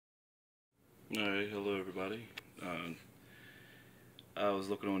Alright, hello everybody. I was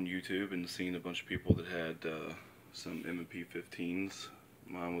looking on YouTube and seeing a bunch of people that had some M&P15s.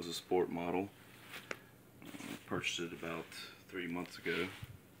 Mine was a sport model. Purchased it about 3 months ago.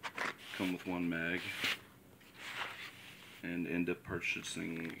 Come with one mag. And ended up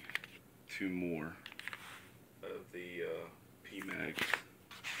purchasing 2 more of the P-mags.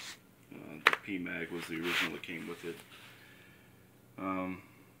 The P-mag was the original that came with it.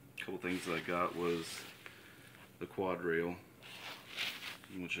 Couple things that I got was the quad rail,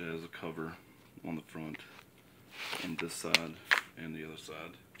 which has a cover on the front on this side and the other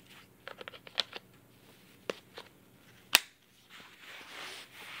side.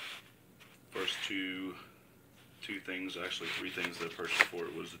 First two things, actually 3 things that I purchased for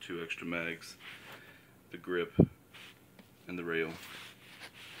it, was the 2 extra mags, the grip, and the rail.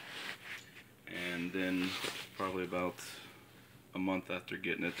 And then probably about a month after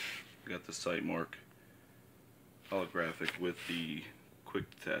getting it, got the sight mark holographic with the quick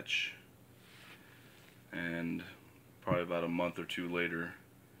detach, and probably about a month or 2 later,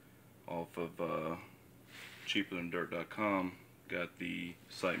 off of cheaperthandirt.com, got the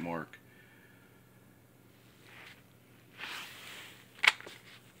sight mark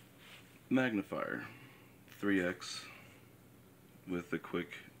magnifier 3x with the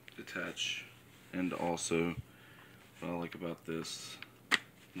quick detach. And also, what I like about this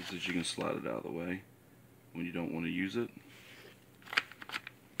is that you can slide it out of the way when you don't want to use it,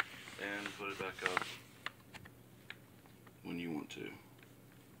 and put it back up when you want to.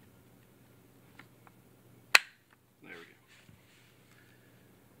 There we go.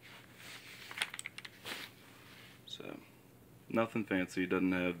 So, nothing fancy. It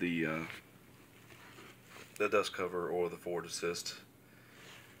doesn't have the dust cover or the forward assist.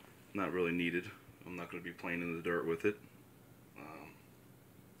 Not really needed. I'm not going to be playing in the dirt with it.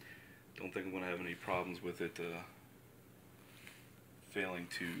 Don't think I'm going to have any problems with it failing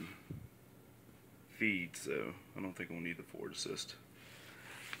to feed, so I don't think I'm going to need the forward assist.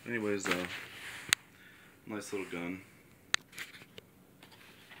 Anyways, nice little gun.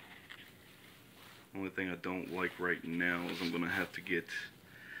 Only thing I don't like right now is I'm going to have to get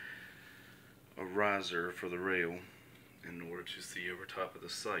a riser for the rail in order to see over top of the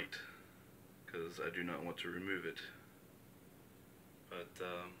sight, because I do not want to remove it. But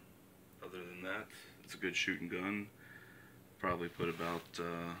other than that, it's a good shooting gun. Probably put about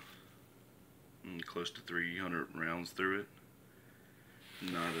close to 300 rounds through it.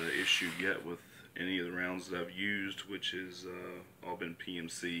 Not an issue yet with any of the rounds that I've used, which has all been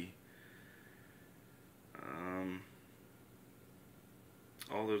PMC.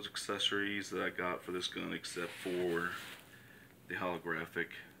 All those accessories that I got for this gun, except for the holographic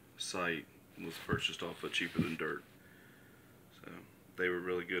sight, was purchased off of Cheaper Than Dirt. So they were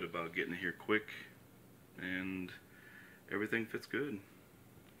really good about getting it here quick, and everything fits good.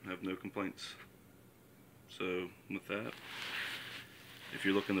 I have no complaints. So with that, if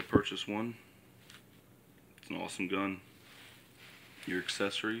you're looking to purchase one, it's an awesome gun. Your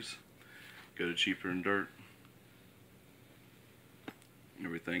accessories, go to Cheaper Than Dirt.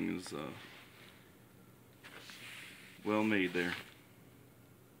 Everything is well made there.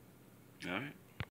 Alright.